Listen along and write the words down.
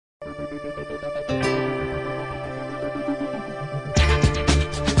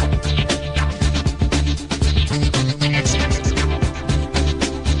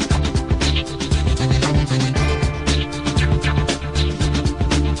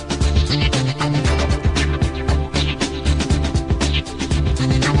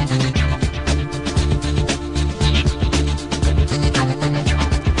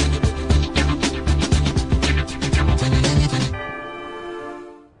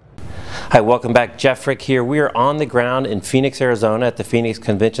Hi, welcome back. Jeff Frick here. We are on the ground in Phoenix, Arizona at the Phoenix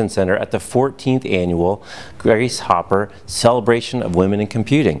Convention Center at the 14th Annual Grace Hopper Celebration of Women in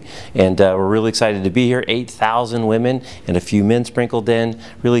Computing. And we're really excited to be here. 8,000 women and a few men sprinkled in,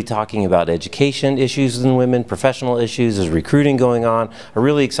 really talking about education issues in women, professional issues, there's recruiting going on. A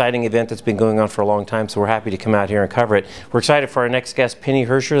really exciting event that's been going on for a long time, so we're happy to come out here and cover it. We're excited for our next guest, Penny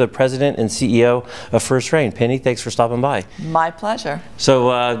Herscher, the President and CEO of FirstRain. Penny, thanks for stopping by. My pleasure.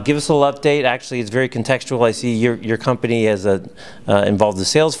 So give us a little update. Actually, it's very contextual. I see your company has involved the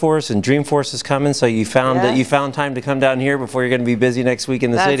Salesforce, and Dreamforce is coming. So you found that you found time to come down here before you're going to be busy next week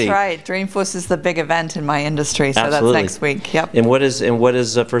in the city. That's right. Dreamforce is the big event in my industry, so Absolutely. That's next week. Yep. And what does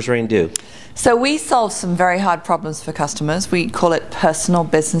FirstRain do? So we solve some very hard problems for customers. We call it personal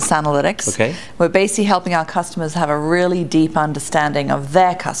business analytics. Okay. We're basically helping our customers have a really deep understanding of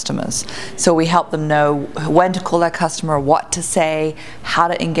their customers. So we help them know when to call their customer, what to say, how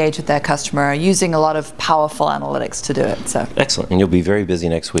to engage with their customer, using a lot of powerful analytics to do it. So excellent. And you'll be very busy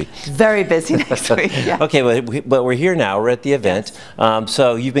next week. Very busy next week. Yeah. Okay, but we're here now. We're at the event. Yes.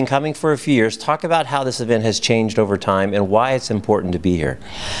 So you've been coming for a few years. Talk about how this event has changed over time and why it's important to be here.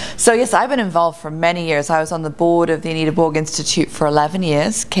 So yes, I've been involved for many years. I was on the board of the Anita Borg Institute for 11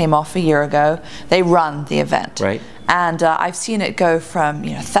 years, came off a year ago. They run the event. Right. And I've seen it go from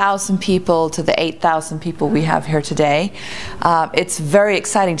 1,000 people to the 8,000 people we have here today. It's very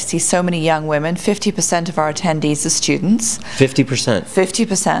exciting to see so many young women. 50% of our attendees are students. 50%?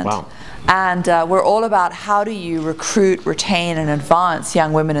 50%. Wow. And we're all about how do you recruit, retain, and advance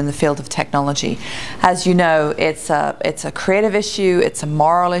young women in the field of technology. As you know, it's a creative issue, it's a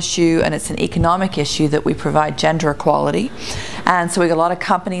moral issue, and it's an economic issue that we provide gender equality. And so we got a lot of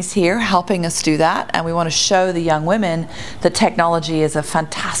companies here helping us do that, and we want to show the young women that technology is a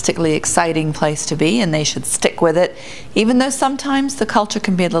fantastically exciting place to be, and they should stick with it, even though sometimes the culture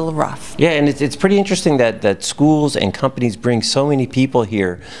can be a little rough. Yeah, and it's pretty interesting that schools and companies bring so many people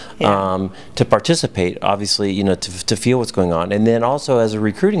here to participate, obviously, to feel what's going on. And then also as a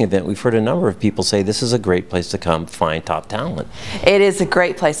recruiting event, we've heard a number of people say this is a great place to come find top talent. It is a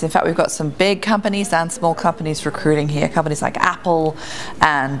great place. In fact, we've got some big companies and small companies recruiting here. Companies like Apple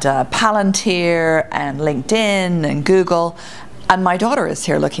and Palantir and LinkedIn and Google. And my daughter is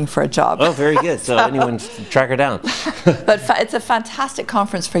here looking for a job. Oh, very good. So anyone track her down. But it's a fantastic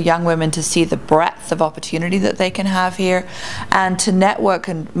conference for young women to see the breadth of opportunity that they can have here and to network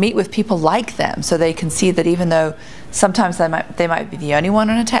and meet with people like them so they can see that even though sometimes they might be the only one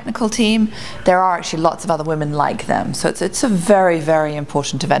on a technical team, there are actually lots of other women like them. So it's a very, very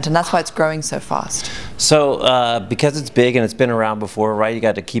important event, and that's why it's growing so fast. So because it's big and it's been around before, right, you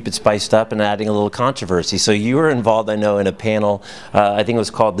got to keep it spiced up and adding a little controversy. So you were involved, I know, in a panel, I think it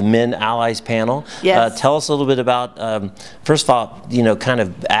was called the Men Allies panel. Yes. Tell us a little bit about, first of all, kind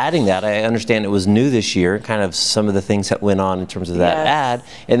of adding that. I understand it was new this year, kind of some of the things that went on in terms of that ad,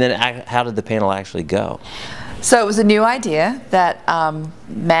 and then how did the panel actually go? So it was a new idea that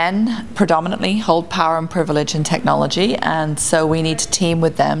men predominantly hold power and privilege in technology, and so we need to team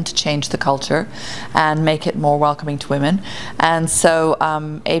with them to change the culture and make it more welcoming to women. And so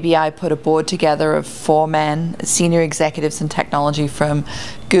ABI put a board together of 4 men, senior executives in technology from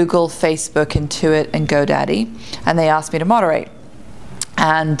Google, Facebook, Intuit, and GoDaddy, and they asked me to moderate.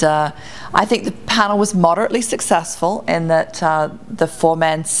 And I think the panel was moderately successful in that the 4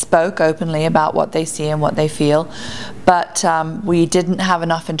 men spoke openly about what they see and what they feel, but we didn't have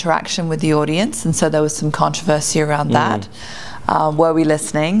enough interaction with the audience, and so there was some controversy around that. Were we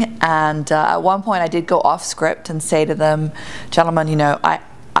listening? And at one point I did go off script and say to them, gentlemen,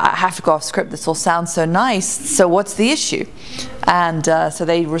 I have to go off script, this all sounds so nice, so what's the issue? And so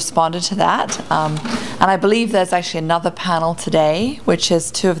they responded to that. And I believe there's actually another panel today, which is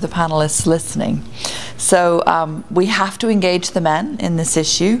 2 of the panelists listening. So we have to engage the men in this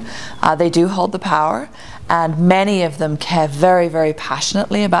issue. They do hold the power, and many of them care very, very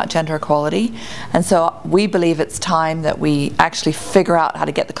passionately about gender equality. And so we believe it's time that we actually figure out how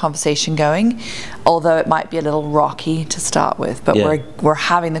to get the conversation going, although it might be a little rocky to start with. But we're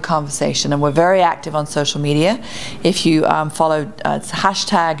having the conversation, and we're very active on social media. If you follow, it's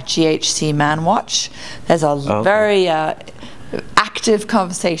hashtag GHCManWatch. There's a very active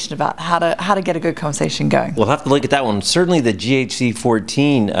conversation about how to get a good conversation going. We'll have to look at that one. Certainly the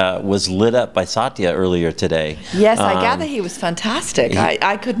GHC14 was lit up by Satya earlier today. Yes, I gather he was fantastic.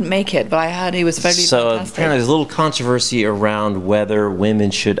 I couldn't make it, but I heard he was very fantastic. So apparently there's a little controversy around whether women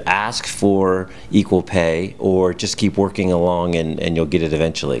should ask for equal pay or just keep working along and you'll get it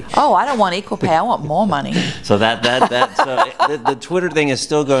eventually. Oh, I don't want equal pay. I want more money. So the Twitter thing is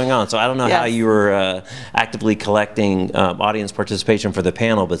still going on. So I don't know how you were actively collecting audience participation for the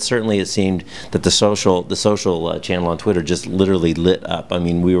panel, but certainly it seemed that the social channel on Twitter just literally lit up. I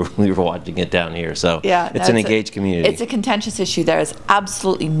mean, we were watching it down here. So it's an engaged community. It's a contentious issue. There is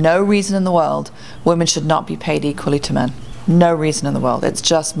absolutely no reason in the world women should not be paid equally to men. No reason in the world. It's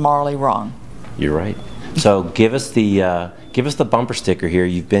just morally wrong. You're right. So give us the bumper sticker here.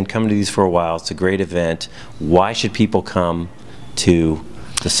 You've been coming to these for a while. It's a great event. Why should people come to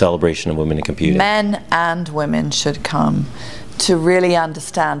the celebration of women in computing? Men and women should come to really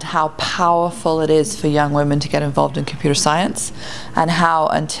understand how powerful it is for young women to get involved in computer science, and how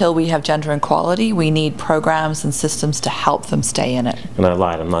until we have gender equality, we need programs and systems to help them stay in it. And I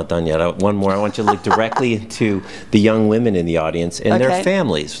lied, I'm not done yet. One more. I want you to look directly into the young women in the audience and their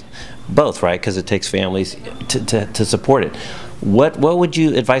families. Both, right? Because it takes families to support it. What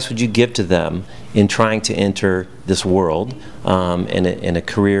advice would you give to them in trying to enter this world in a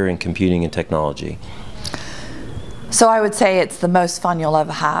career in computing and technology? So I would say it's the most fun you'll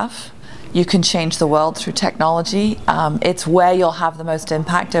ever have. You can change the world through technology. It's where you'll have the most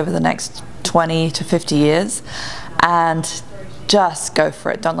impact over the next 20 to 50 years. And just go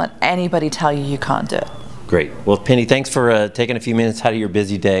for it. Don't let anybody tell you you can't do it. Great. Well, Penny, thanks for taking a few minutes out of your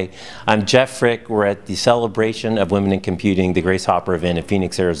busy day. I'm Jeff Frick. We're at the celebration of women in computing, the Grace Hopper event in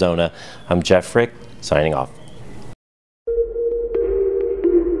Phoenix, Arizona. I'm Jeff Frick, signing off.